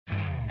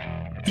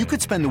You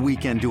could spend the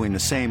weekend doing the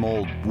same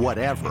old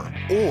whatever,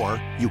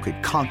 or you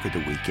could conquer the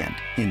weekend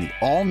in the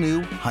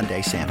all-new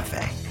Hyundai Santa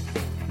Fe.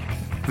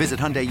 Visit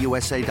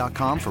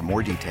HyundaiUSA.com for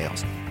more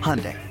details.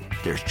 Hyundai,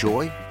 there's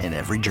joy in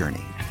every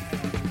journey.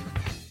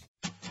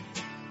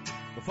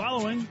 The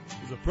following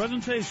is a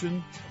presentation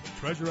of the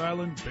Treasure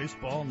Island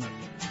Baseball Network.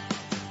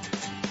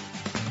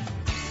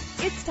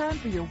 It's time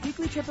for your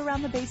weekly trip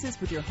around the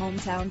bases with your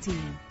hometown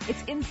team.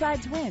 It's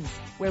Inside Twins,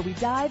 where we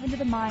dive into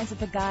the minds of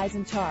the guys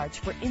in charge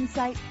for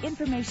insight,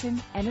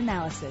 information, and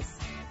analysis.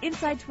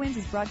 Inside Twins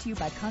is brought to you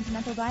by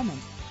Continental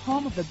Diamonds,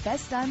 home of the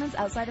best diamonds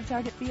outside of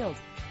Target Field.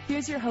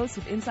 Here's your host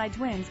of Inside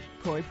Twins,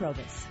 Corey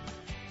Provis.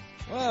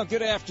 Well,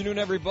 good afternoon,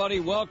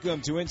 everybody.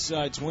 Welcome to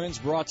Inside Twins,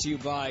 brought to you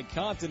by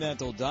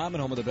Continental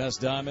Diamond, home of the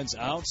best diamonds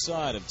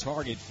outside of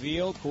Target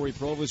Field. Corey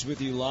Provis with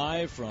you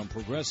live from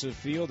Progressive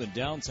Field in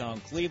downtown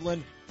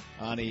Cleveland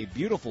on a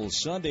beautiful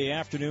Sunday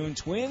afternoon.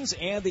 Twins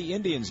and the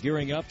Indians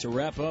gearing up to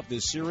wrap up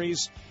this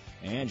series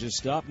and just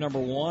stop number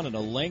one in a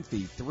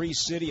lengthy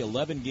 3-city,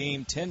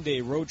 11-game,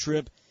 10-day road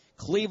trip.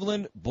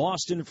 Cleveland,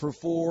 Boston for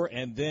 4,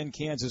 and then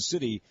Kansas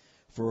City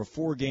for a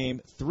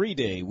 4-game,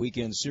 3-day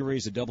weekend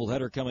series, a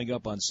doubleheader coming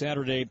up on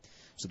Saturday.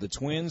 So the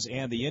Twins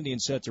and the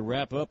Indians set to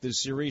wrap up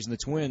this series, and the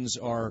Twins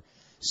are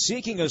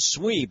seeking a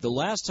sweep. The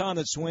last time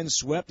the Twins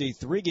swept a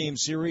 3-game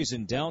series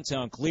in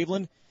downtown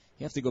Cleveland,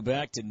 you have to go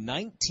back to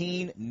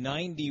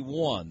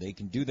 1991. They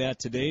can do that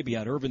today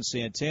beyond Irvin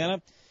Santana,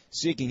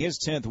 seeking his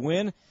 10th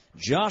win.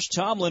 Josh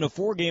Tomlin, a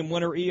 4-game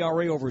winner,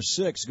 ERA over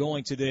 6,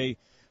 going today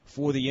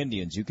for the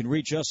Indians. You can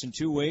reach us in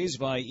 2 ways,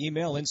 via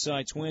email,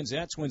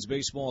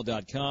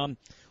 InsideTwins@twinsbaseball.com,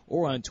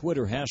 or on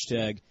Twitter,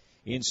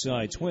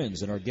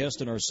 #InsideTwins. And our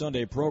guest in our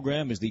Sunday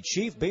program is the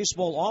Chief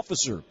Baseball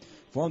Officer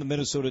from the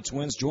Minnesota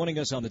Twins. Joining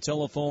us on the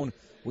telephone,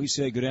 we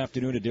say good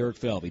afternoon to Derek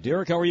Falvey.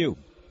 Derek, how are you?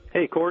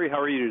 Hey, Corey, how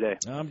are you today?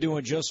 I'm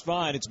doing just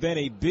fine. It's been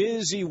a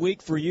busy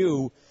week for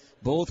you,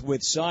 both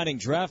with signing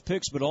draft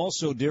picks, but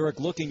also,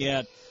 Derek, looking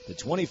at the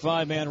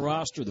 25-man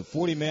roster, the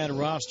 40-man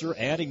roster,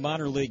 adding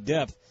minor league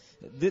depth.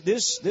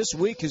 This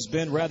week has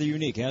been rather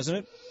unique, hasn't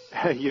it?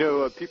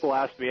 People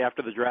asked me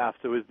after the draft,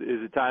 so is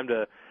it time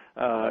to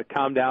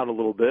calm down a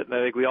little bit? And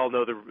I think we all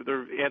know the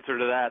answer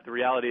to that. The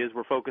reality is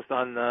we're focused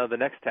on the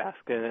next task,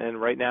 and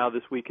right now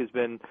this week has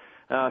been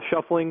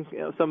shuffling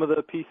some of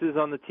the pieces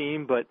on the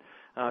team, but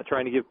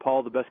trying to give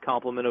Paul the best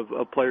complement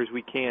of players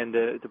we can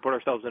to put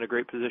ourselves in a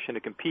great position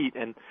to compete,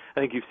 and I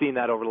think you've seen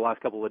that over the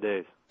last couple of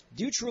days.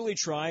 Do you truly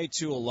try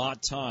to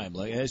allot time,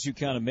 like as you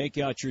kind of make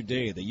out your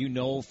day, that you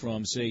know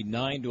from, say,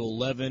 9 to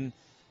 11,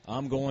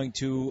 I'm going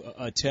to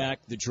attack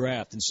the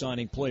draft and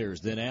signing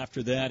players. Then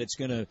after that, it's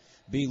going to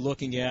be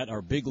looking at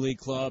our big league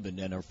club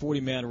and our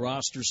 40-man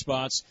roster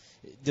spots.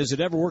 Does it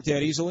ever work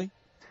that easily?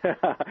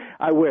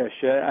 I wish.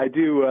 I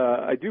do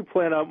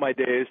plan out my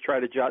days, try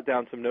to jot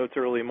down some notes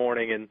early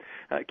morning and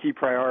key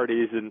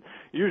priorities, and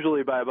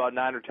usually by about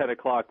 9 or 10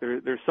 o'clock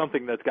there's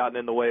something that's gotten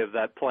in the way of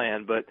that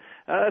plan, but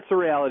that's the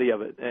reality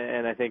of it,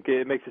 and I think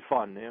it makes it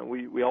fun.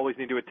 We always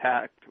need to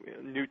attack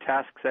new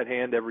tasks at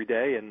hand every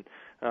day, and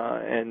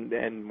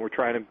we're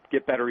trying to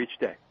get better each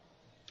day.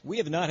 We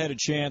have not had a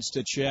chance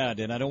to chat,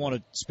 and I don't want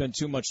to spend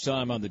too much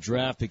time on the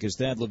draft because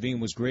Thad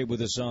Levine was great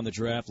with us on the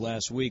draft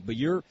last week. But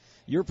your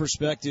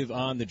perspective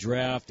on the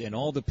draft and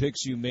all the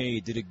picks you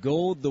made, did it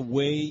go the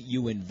way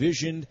you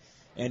envisioned?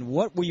 And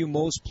what were you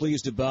most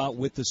pleased about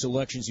with the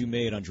selections you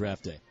made on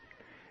draft day?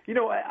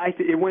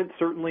 It went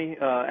certainly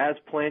as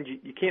planned.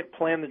 You can't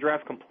plan the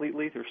draft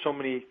completely. There's so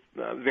many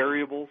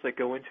variables that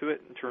go into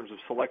it in terms of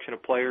selection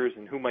of players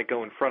and who might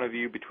go in front of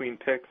you between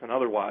picks and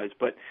otherwise.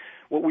 But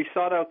what we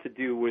sought out to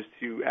do was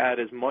to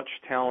add as much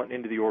talent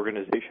into the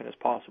organization as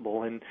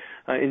possible. And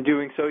in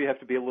doing so, you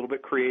have to be a little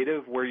bit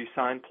creative where you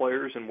sign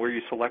players and where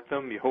you select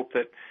them. You hope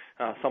that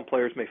some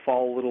players may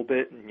fall a little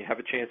bit, and you have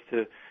a chance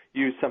to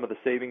use some of the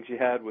savings you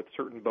had with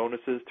certain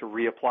bonuses to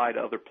reapply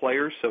to other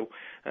players. So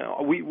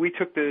we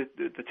took the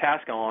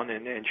task on,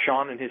 and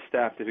Sean and his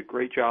staff did a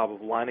great job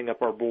of lining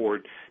up our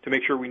board to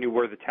make sure we knew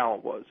where the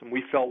talent was. And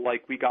we felt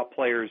like we got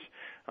players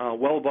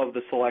well above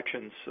the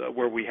selections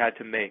where we had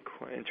to make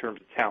in terms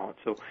of talent.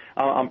 So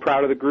I'm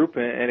proud of the group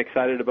and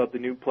excited about the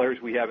new players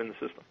we have in the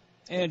system.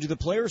 And do the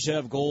players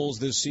have goals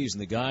this season,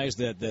 the guys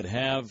that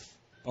have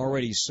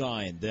already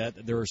signed,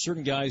 that there are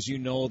certain guys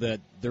that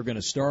they're going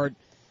to start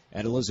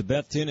at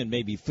Elizabethton and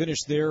maybe finish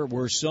there,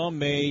 where some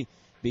may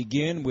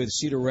begin with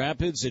Cedar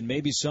Rapids and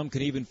maybe some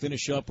can even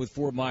finish up with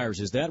Fort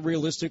Myers? Is that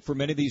realistic for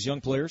many of these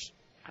young players?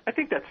 I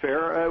think that's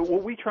fair.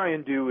 What we try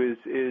and do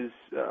is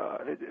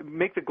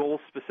make the goals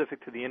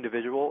specific to the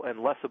individual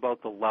and less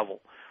about the level.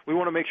 We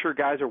want to make sure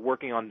guys are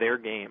working on their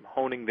game,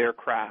 honing their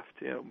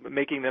craft,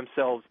 making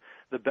themselves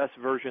the best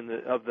version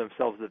of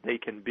themselves that they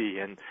can be.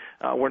 And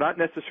we're not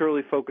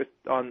necessarily focused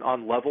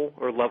on level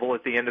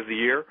at the end of the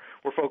year.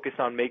 We're focused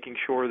on making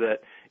sure that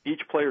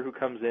each player who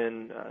comes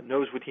in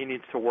knows what he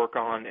needs to work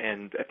on,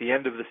 and at the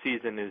end of the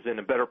season is in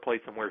a better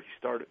place than where he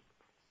started.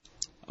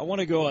 I want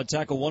to go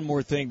tackle one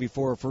more thing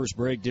before our first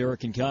break,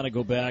 Derek, and kind of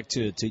go back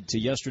to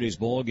yesterday's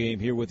ball game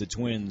here with the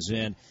Twins.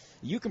 And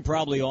you can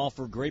probably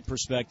offer great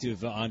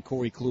perspective on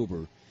Corey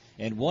Kluber.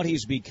 and what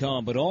he's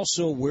become, but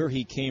also where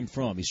he came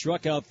from. He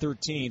struck out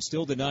 13,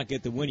 still did not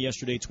get the win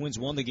yesterday. Twins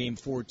won the game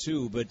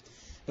 4-2.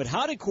 But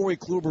how did Corey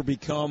Kluber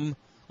become,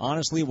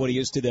 honestly, what he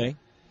is today?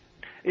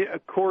 Yeah,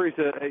 Corey's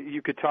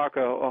you could talk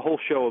a whole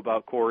show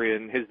about Corey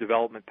and his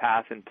development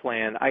path and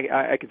plan.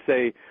 I could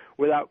say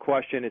without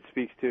question it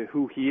speaks to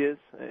who he is,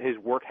 his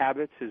work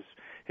habits,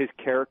 his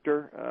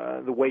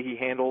character, the way he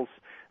handles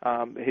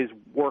his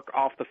work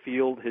off the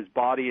field, his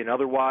body, and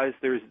otherwise.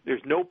 There's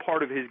no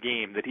part of his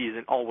game that he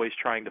isn't always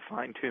trying to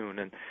fine tune,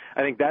 and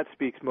I think that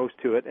speaks most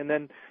to it. And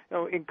then,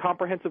 in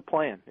comprehensive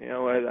plan,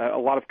 a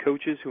lot of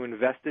coaches who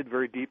invested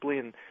very deeply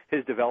in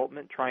his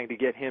development, trying to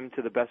get him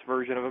to the best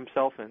version of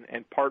himself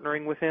and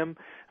partnering with him.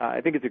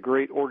 I think it's a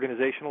great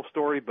organizational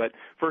story, but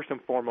first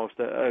and foremost,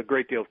 a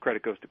great deal of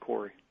credit goes to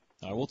Corey.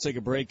 All right, we'll take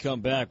a break,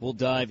 come back. We'll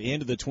dive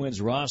into the Twins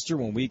roster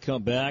when we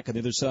come back on the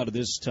other side of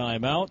this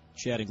timeout.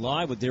 Chatting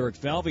live with Derek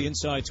Falvey.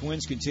 Inside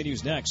Twins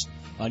continues next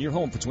on your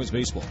home for Twins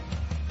baseball.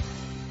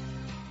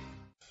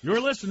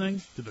 You're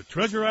listening to the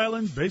Treasure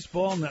Island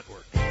Baseball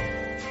Network.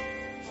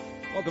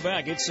 Welcome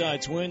back.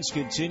 Inside Twins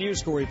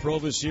continues. Corey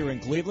Provus here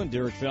in Cleveland.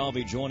 Derek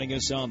Falvey joining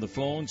us on the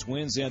phone.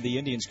 Twins and the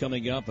Indians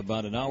coming up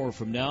about an hour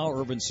from now.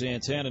 Irvin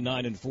Santana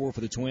 9-4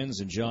 for the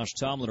Twins, and Josh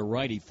Tomlin, a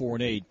righty,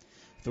 4-8.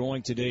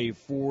 Throwing today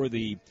for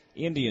the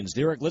Indians.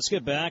 Derek, let's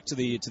get back to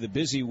the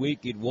busy week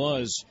it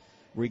was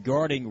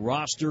regarding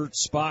roster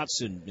spots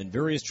and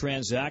various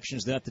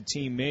transactions that the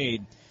team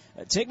made.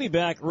 Take me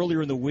back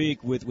earlier in the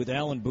week with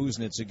Alan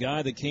Busenitz, a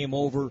guy that came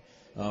over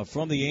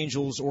from the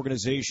Angels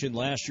organization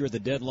last year at the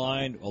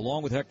deadline,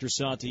 along with Hector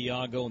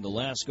Santiago and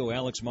Velasco,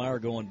 Alex Meyer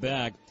going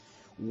back.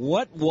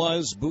 What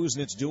was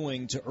Busenitz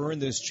doing to earn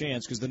this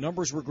chance? Because the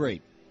numbers were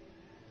great.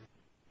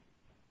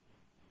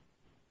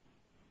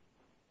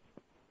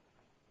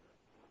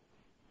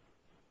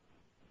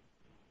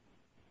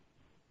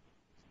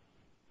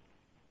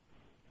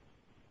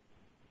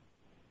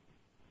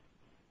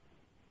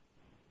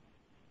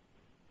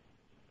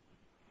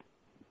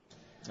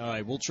 All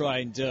right, we'll try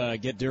and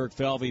get Derek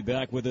Falvey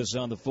back with us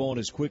on the phone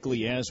as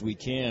quickly as we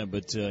can.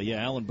 But,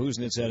 Alan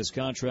Busenitz had his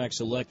contract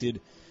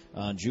selected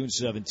on June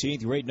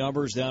 17th. Great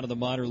numbers down in the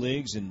minor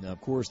leagues. And,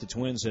 of course, the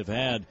Twins have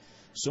had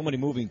so many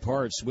moving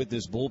parts with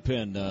this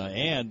bullpen.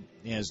 And,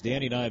 as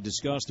Danny and I have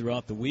discussed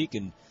throughout the week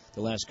and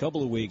the last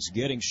couple of weeks,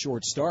 getting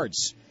short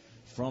starts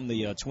from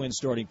the Twins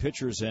starting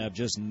pitchers have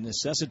just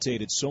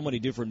necessitated so many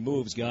different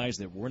moves, guys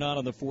that were not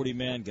on the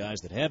 40-man, guys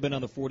that have been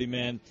on the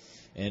 40-man,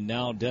 and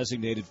now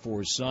designated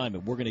for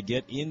assignment. We're going to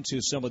get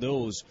into some of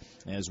those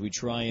as we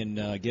try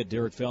and get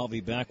Derek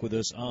Falvey back with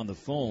us on the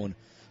phone.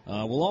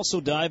 We'll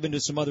also dive into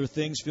some other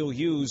things. Phil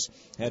Hughes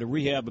had a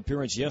rehab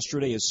appearance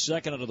yesterday, his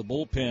second out of the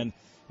bullpen,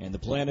 and the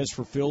plan is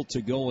for Phil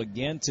to go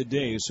again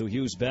today. So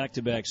Hughes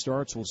back-to-back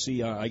starts. We'll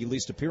see, at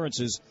least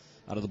appearances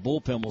out of the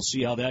bullpen. We'll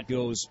see how that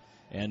goes.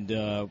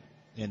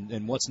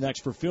 And what's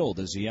next for Phil?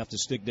 Does he have to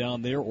stick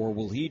down there, or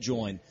will he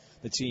join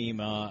the team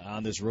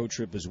on this road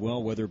trip as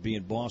well, whether it be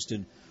in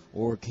Boston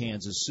or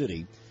Kansas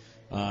City?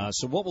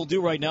 So what we'll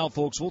do right now,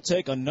 folks, we'll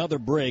take another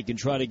break and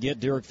try to get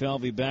Derek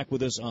Falvey back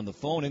with us on the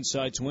phone.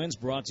 Inside Twins,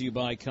 brought to you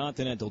by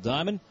Continental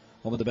Diamond,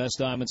 home of the best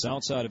diamonds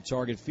outside of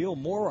Target Field.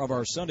 More of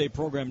our Sunday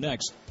program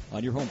next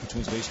on your home for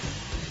Twins baseball.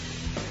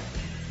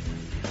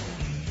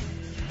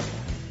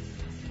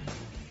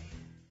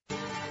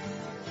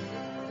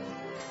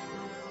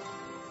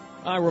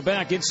 All right, we're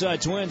back.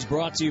 Inside Twins,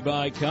 brought to you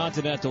by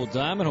Continental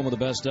Diamond, home of the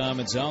best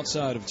diamonds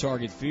outside of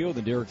Target Field.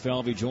 And Derek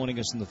Falvey joining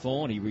us on the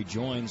phone. He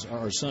rejoins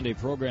our Sunday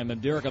program. And,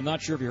 Derek, I'm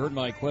not sure if you heard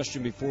my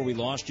question before we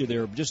lost you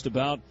there, just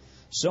about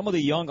some of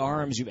the young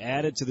arms you've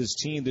added to this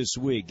team this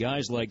week.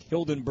 Guys like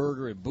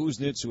Hildenberger and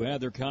Busenitz, who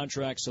had their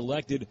contracts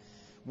selected.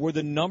 Were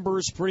the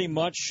numbers pretty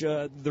much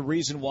the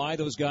reason why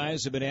those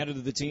guys have been added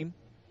to the team?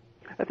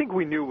 I think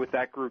we knew with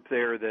that group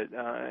there that,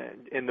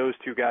 and those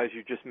two guys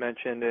you just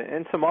mentioned,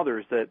 and some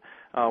others that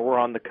were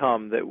on the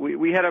come, that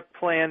we had a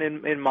plan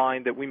in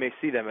mind that we may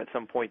see them at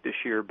some point this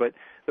year. But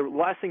the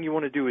last thing you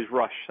want to do is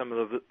rush some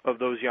of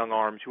those young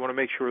arms. You want to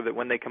make sure that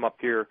when they come up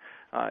here,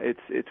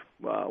 it's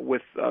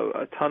with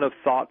a ton of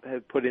thought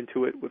put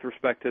into it with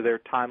respect to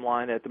their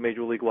timeline at the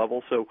major league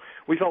level. So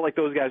we felt like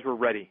those guys were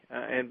ready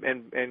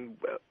and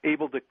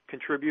able to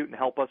contribute and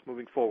help us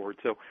moving forward.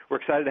 So we're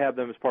excited to have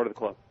them as part of the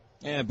club.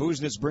 And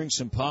Busenitz brings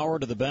some power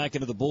to the back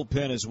end of the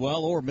bullpen as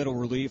well, or middle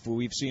relief, where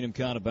we've seen him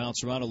kind of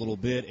bounce around a little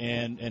bit.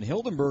 And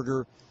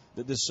Hildenberger,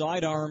 the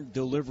sidearm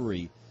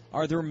delivery.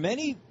 Are there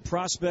many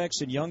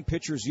prospects and young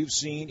pitchers you've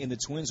seen in the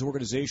Twins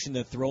organization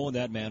that throw in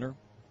that manner?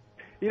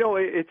 You know,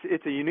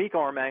 it's a unique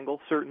arm angle,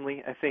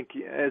 certainly. I think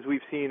as we've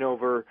seen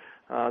over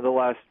the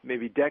last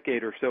maybe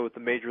decade or so at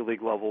the major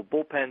league level,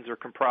 bullpens are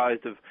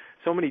comprised of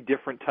so many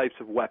different types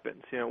of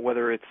weapons,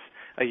 whether it's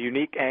a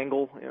unique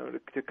angle,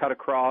 to cut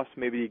across,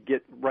 maybe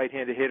get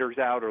right-handed hitters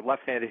out or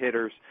left-handed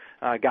hitters,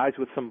 guys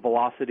with some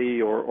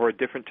velocity or a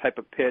different type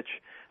of pitch.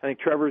 I think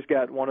Trevor's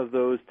got one of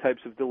those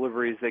types of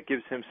deliveries that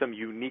gives him some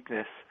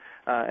uniqueness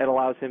and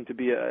allows him to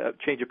be a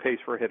change of pace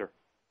for a hitter.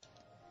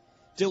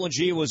 Dylan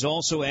G was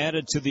also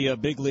added to the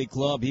big league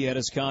club. He had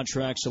his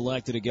contract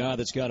selected, a guy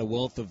that's got a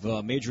wealth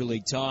of major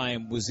league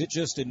time. Was it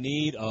just a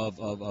need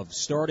of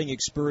starting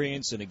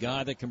experience and a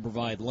guy that can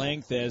provide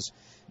length, as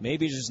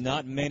maybe there's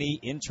not many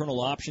internal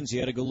options? You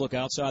had to go look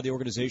outside the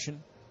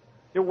organization?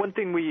 One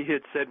thing we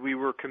had said we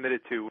were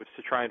committed to was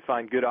to try and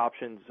find good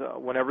options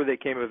whenever they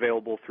came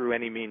available through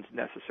any means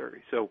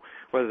necessary. So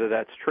whether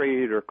that's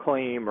trade or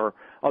claim or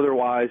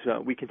otherwise,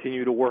 we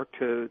continue to work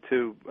to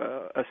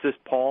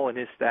assist Paul and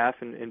his staff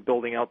in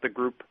building out the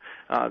group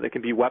that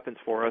can be weapons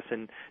for us.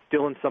 And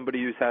Dylan's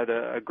somebody who's had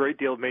a great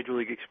deal of major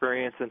league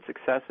experience and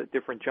success at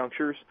different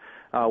junctures.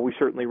 We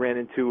certainly ran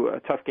into a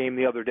tough game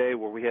the other day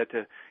where we had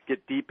to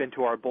get deep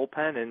into our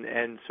bullpen,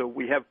 and so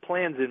we have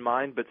plans in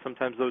mind, but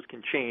sometimes those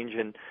can change.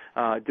 And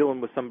Dylan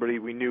was somebody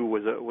we knew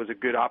was a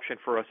good option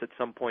for us at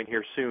some point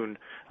here soon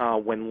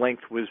when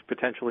length was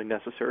potentially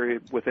necessary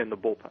within the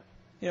bullpen.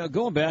 Yeah,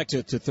 going back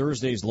to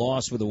Thursday's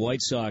loss with the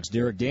White Sox,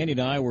 Derek, Danny and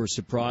I were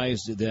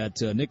surprised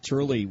that Nick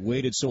Turley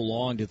waited so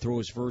long to throw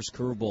his first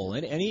curveball.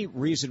 Any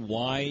reason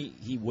why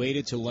he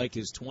waited to like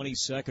his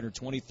 22nd or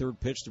 23rd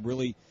pitch to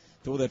really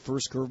throw that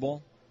first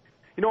curveball?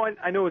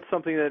 I know it's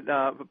something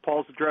that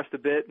Paul's addressed a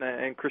bit,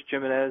 and Chris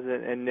Jimenez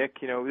and Nick.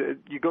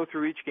 You go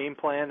through each game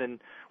plan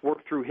and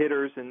work through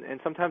hitters, and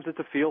sometimes it's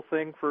a feel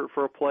thing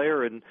for a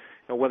player, and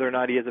whether or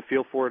not he has a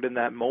feel for it in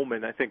that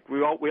moment. I think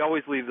we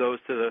always leave those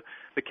to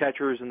the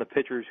catchers and the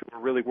pitchers who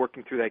are really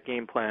working through that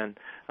game plan.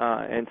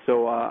 And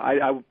so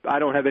I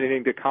don't have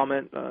anything to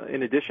comment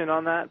in addition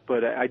on that,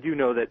 but I do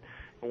know that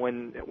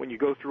when you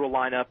go through a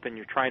lineup and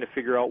you're trying to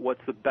figure out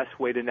what's the best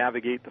way to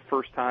navigate the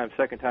first time,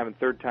 second time, and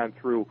third time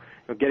through,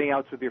 getting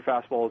outs with your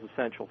fastball is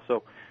essential.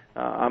 So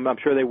I'm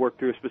sure they work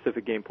through a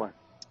specific game plan.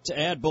 To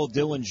add both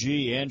Dylan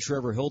G and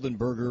Trevor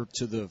Hildenberger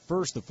to the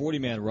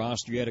 40-man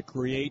roster, you had to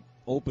create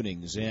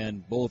openings,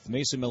 and both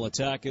Mason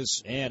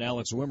Militakis and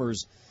Alex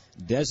Wimmers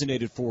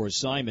designated for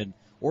assignment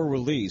or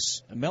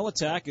release.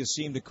 Militakis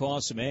seemed to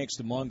cause some angst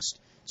amongst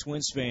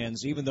Twins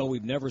fans, even though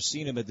we've never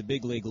seen him at the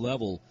big league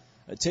level.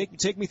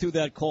 Take me through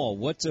that call.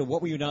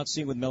 What were you not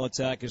seeing with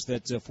Militakis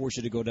that forced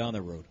you to go down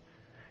that road?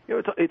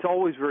 It's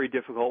always very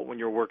difficult when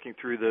you're working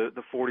through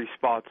the 40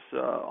 spots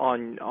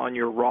on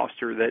your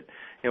roster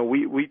that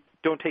we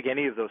don't take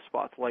any of those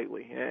spots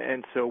lightly.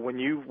 And so when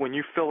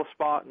you fill a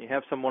spot and you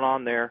have someone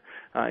on there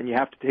and you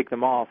have to take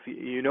them off,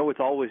 it's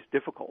always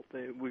difficult.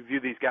 We view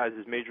these guys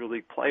as major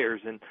league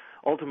players, and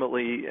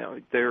ultimately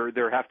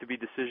there have to be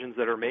decisions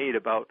that are made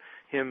about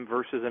him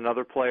versus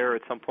another player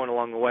at some point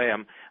along the way.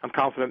 I'm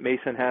confident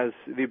Mason has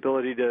the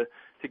ability to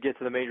get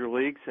to the major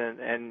leagues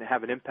and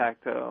have an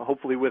impact,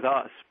 hopefully with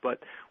us.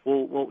 But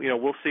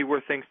we'll see where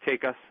things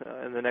take us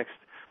in the next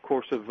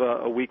course of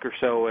a week or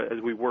so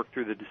as we work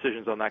through the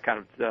decisions on that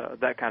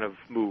kind of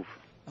move.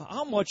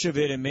 How much of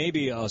it, and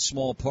maybe a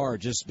small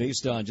part, just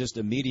based on just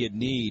immediate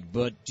need,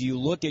 but do you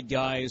look at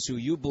guys who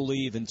you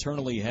believe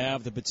internally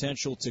have the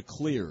potential to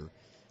clear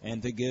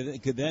and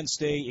could then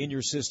stay in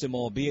your system,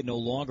 albeit no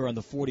longer on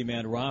the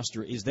 40-man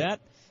roster? Is that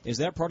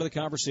part of the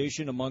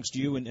conversation amongst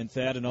you and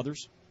Thad and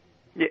others?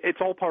 Yeah, it's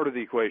all part of the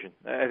equation.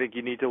 I think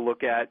you need to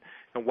look at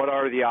what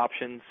are the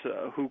options,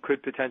 who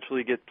could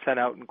potentially get sent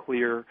out and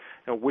clear,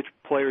 which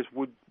players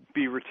would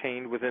be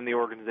retained within the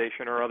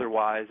organization or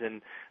otherwise,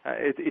 and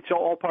it's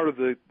all part of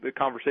the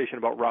conversation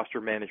about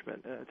roster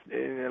management.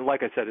 And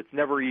like I said, it's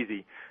never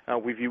easy.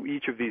 We view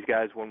each of these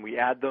guys when we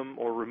add them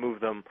or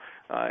remove them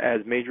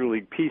as major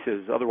league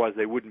pieces. Otherwise,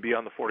 they wouldn't be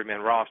on the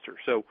 40-man roster.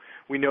 So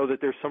we know that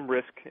there's some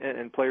risk,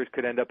 and players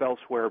could end up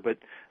elsewhere, but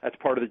that's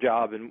part of the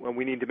job, and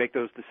we need to make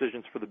those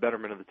decisions for the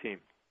betterment of the team.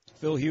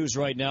 Phil Hughes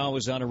right now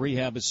is on a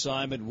rehab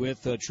assignment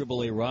with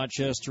AAA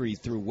Rochester. He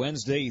threw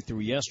Wednesday. He threw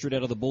yesterday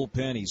out of the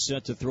bullpen. He's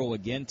set to throw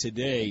again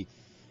today.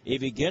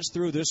 If he gets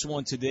through this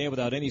one today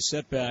without any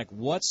setback,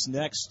 what's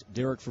next,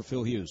 Derek, for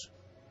Phil Hughes?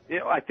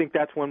 I think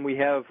that's when we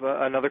have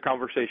another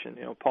conversation.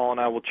 Paul and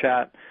I will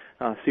chat,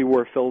 see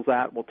where Phil's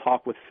at. We'll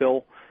talk with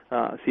Phil,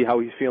 see how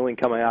he's feeling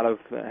coming out of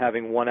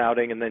having one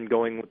outing and then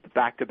going with the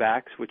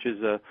back-to-backs, which is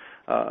a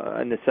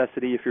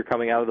necessity if you're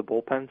coming out of the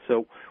bullpen.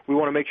 So we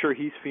want to make sure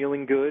he's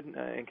feeling good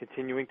and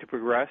continuing to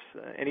progress.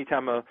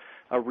 Anytime a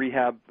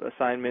rehab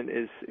assignment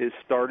is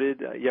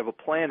started, you have a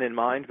plan in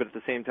mind, but at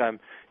the same time,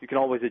 you can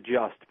always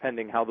adjust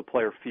depending how the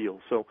player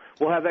feels. So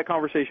we'll have that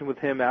conversation with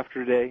him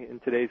after today in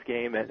today's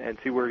game and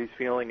see where he's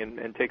feeling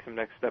and take some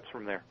next steps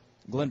from there.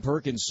 Glenn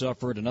Perkins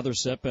suffered another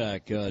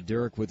setback,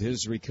 Derek, with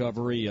his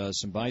recovery,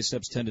 some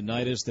biceps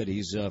tendonitis that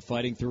he's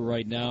fighting through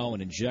right now,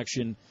 an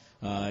injection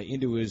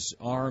into his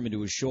arm,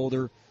 into his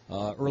shoulder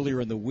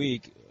earlier in the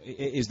week.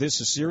 Is this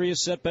a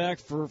serious setback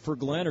for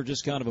Glenn or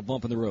just kind of a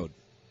bump in the road?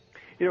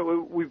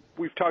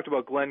 We've talked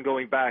about Glenn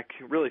going back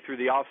really through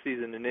the off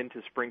season and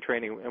into spring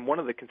training, and one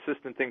of the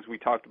consistent things we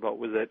talked about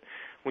was that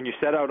when you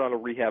set out on a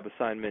rehab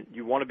assignment,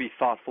 you want to be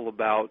thoughtful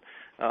about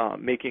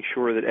making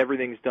sure that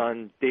everything's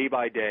done day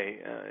by day,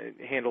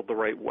 handled the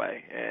right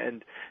way.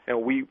 And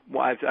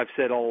I've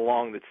said all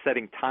along that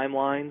setting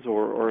timelines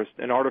or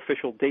an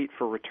artificial date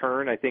for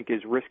return, I think,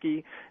 is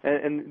risky,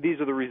 and these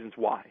are the reasons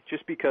why.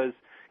 Just because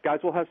guys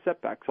will have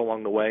setbacks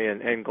along the way,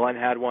 and Glenn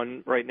had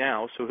one right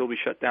now, so he'll be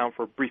shut down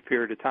for a brief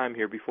period of time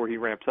here before he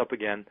ramps up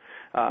again.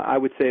 I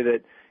would say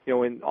that,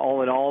 in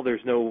all,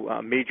 there's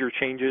no major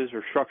changes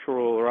or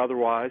structural or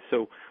otherwise,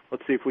 so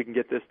let's see if we can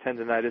get this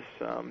tendonitis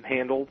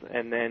handled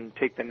and then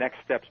take the next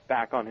steps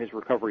back on his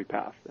recovery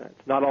path.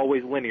 It's not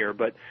always linear,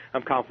 but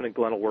I'm confident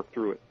Glenn will work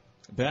through it.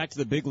 Back to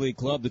the big league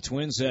club, the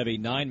Twins have a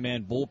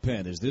 9-man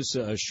bullpen. Is this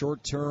a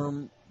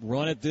short-term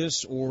run at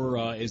this,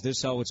 or is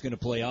this how it's going to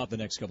play out the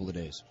next couple of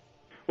days?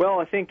 Well,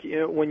 I think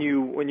when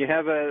you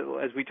have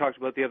as we talked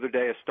about the other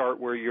day, a start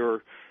where you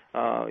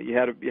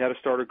had a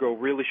starter go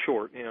really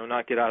short,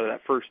 not get out of that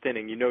first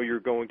inning. You're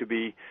going to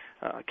be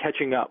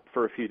catching up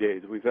for a few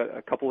days. We've had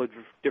a couple of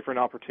different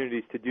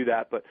opportunities to do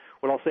that, but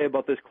what I'll say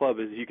about this club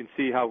is you can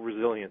see how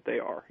resilient they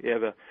are. You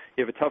have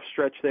a tough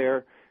stretch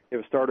there. You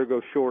have a starter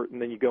go short,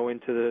 and then you go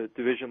into the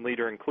division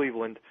leader in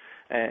Cleveland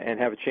and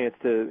have a chance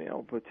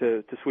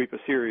to sweep a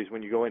series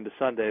when you go into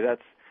Sunday.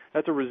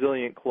 That's a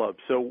resilient club.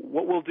 So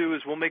what we'll do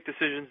is we'll make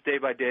decisions day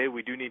by day.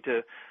 We do need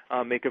to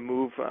make a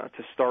move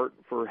to start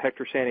for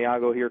Hector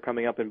Santiago here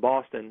coming up in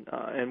Boston,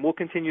 and we'll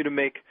continue to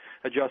make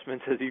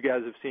adjustments as you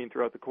guys have seen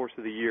throughout the course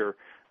of the year.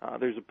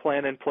 There's a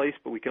plan in place,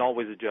 but we can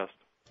always adjust.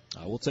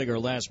 We'll take our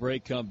last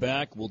break, come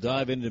back. We'll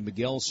dive into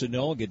Miguel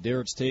Sano, get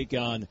Derek's take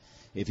on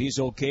if he's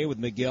okay with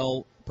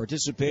Miguel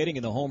participating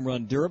in the Home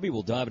Run Derby.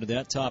 We'll dive into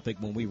that topic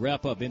when we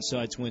wrap up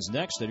Inside Twins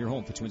next on your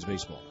home for Twins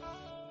baseball.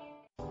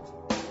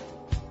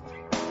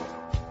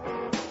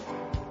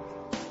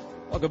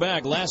 Welcome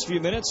back. Last few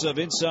minutes of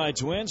Inside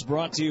Twins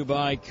brought to you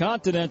by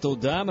Continental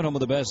Diamond, home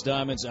of the best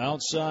diamonds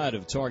outside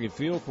of Target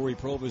Field. Corey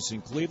Provis in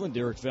Cleveland.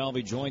 Derek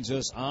Falvey joins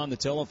us on the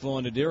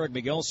telephone. And Derek,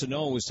 Miguel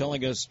Sano was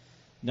telling us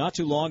not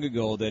too long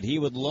ago that he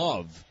would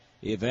love,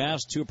 if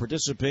asked, to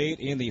participate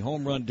in the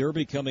Home Run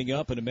Derby coming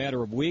up in a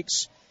matter of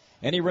weeks.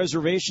 Any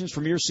reservations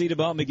from your seat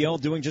about Miguel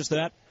doing just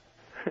that?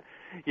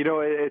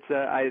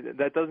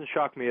 That doesn't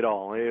shock me at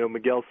all.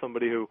 Miguel's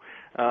somebody who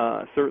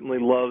certainly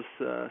loves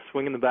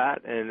swinging the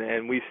bat,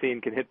 and we've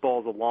seen can hit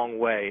balls a long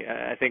way.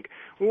 I think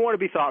we want to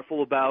be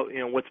thoughtful about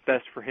what's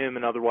best for him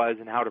and otherwise,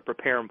 and how to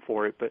prepare him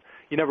for it. But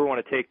you never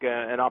want to take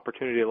an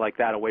opportunity like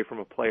that away from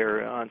a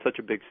player on such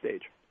a big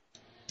stage.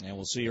 And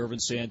we'll see Ervin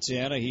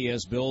Santana. He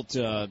has built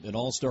an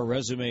all-star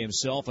resume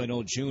himself. I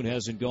know June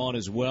hasn't gone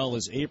as well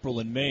as April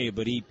and May,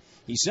 but he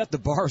set the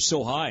bar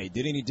so high,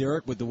 didn't he,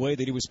 Derek, with the way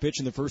that he was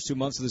pitching the first 2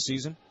 months of the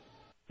season?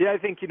 Yeah, I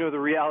think, the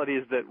reality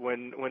is that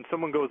when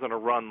someone goes on a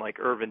run like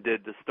Ervin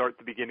did to start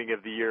the beginning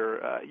of the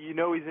year, he's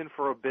in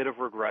for a bit of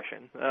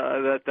regression.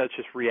 That's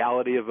just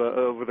reality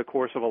over the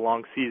course of a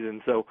long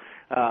season. So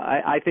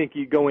I think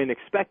you go in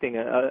expecting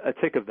a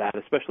tick of that,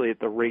 especially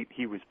at the rate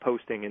he was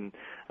posting in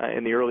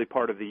the early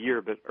part of the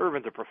year. But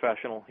Ervin's a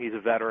professional. He's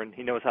a veteran.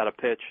 He knows how to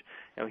pitch.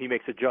 He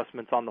makes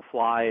adjustments on the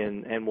fly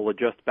and will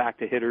adjust back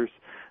to hitters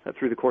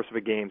through the course of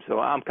a game. So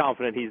I'm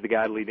confident he's the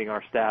guy leading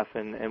our staff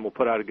and will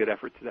put out a good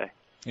effort today.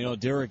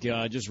 Derek,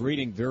 just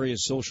reading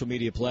various social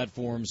media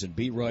platforms and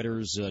beat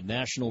writers,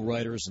 national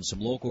writers and some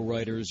local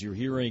writers, you're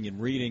hearing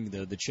and reading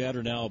the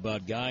chatter now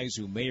about guys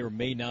who may or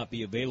may not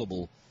be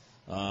available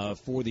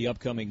for the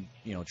upcoming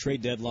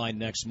trade deadline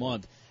next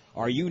month.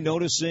 Are you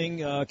noticing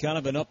kind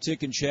of an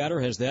uptick in chatter?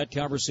 Has that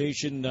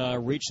conversation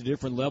reached a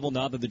different level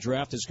now that the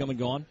draft has come and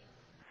gone?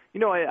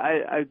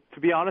 I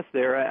to be honest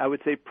there, I would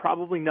say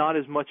probably not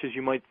as much as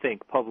you might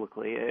think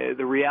publicly.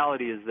 The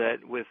reality is that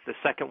with the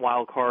second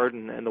wild card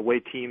and the way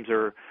teams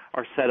are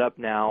set up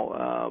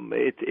now,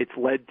 it's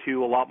led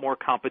to a lot more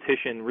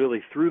competition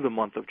really through the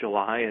month of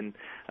July. And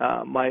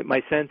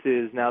my sense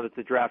is now that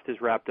the draft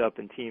is wrapped up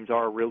and teams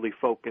are really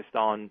focused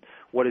on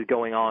what is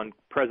going on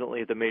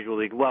presently at the Major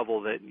League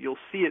level, that you'll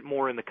see it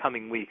more in the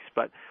coming weeks.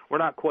 But we're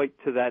not quite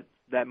to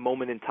that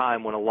moment in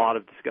time when a lot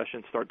of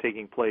discussions start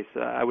taking place.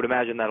 I would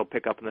imagine that'll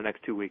pick up in the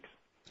next 2 weeks.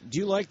 Do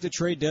you like the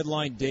trade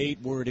deadline date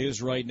where it is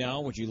right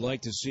now? Would you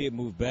like to see it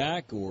move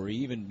back, or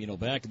even,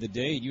 back in the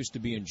day, it used to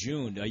be in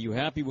June? Are you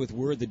happy with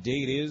where the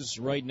date is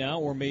right now,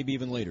 or maybe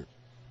even later?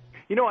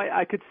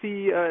 I could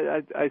see,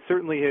 I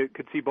certainly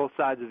could see both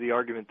sides of the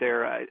argument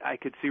there. I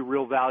could see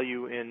real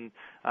value in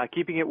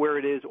keeping it where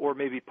it is, or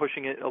maybe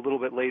pushing it a little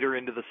bit later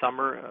into the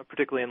summer,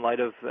 particularly in light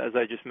of, as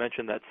I just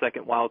mentioned, that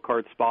second wild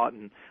card spot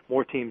and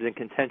more teams in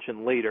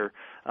contention later.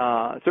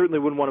 Certainly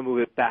wouldn't want to move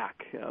it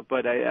back,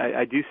 but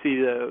I do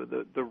see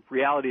the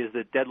reality is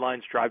that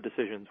deadlines drive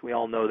decisions. We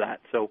all know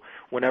that. So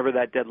whenever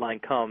that deadline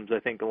comes, I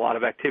think a lot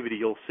of activity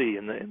you'll see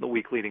in the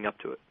week leading up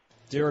to it.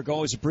 Derek,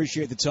 always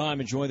appreciate the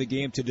time. Enjoy the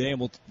game today,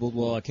 and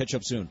we'll catch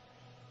up soon.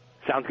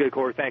 Sounds good,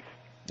 Corey. Thanks.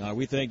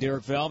 We thank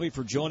Derek Falvey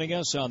for joining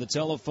us on the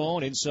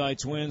telephone. Inside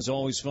Twins,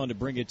 always fun to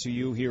bring it to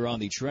you here on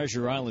the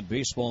Treasure Island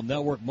Baseball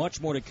Network. Much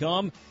more to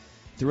come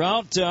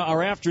throughout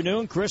our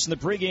afternoon. Chris in the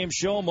pregame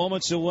show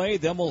moments away.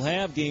 Then we'll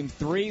have Game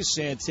 3,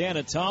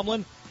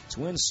 Santana-Tomlin.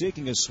 Twins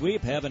seeking a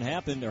sweep. Hasn't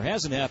happened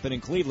in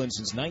Cleveland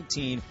since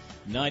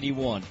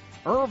 1991.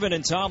 Ervin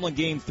and Tomlin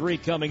Game 3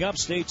 coming up.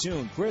 Stay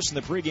tuned. Chris in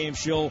the pregame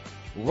show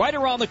right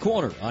around the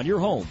corner on your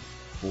home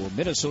for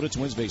Minnesota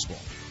Twins baseball.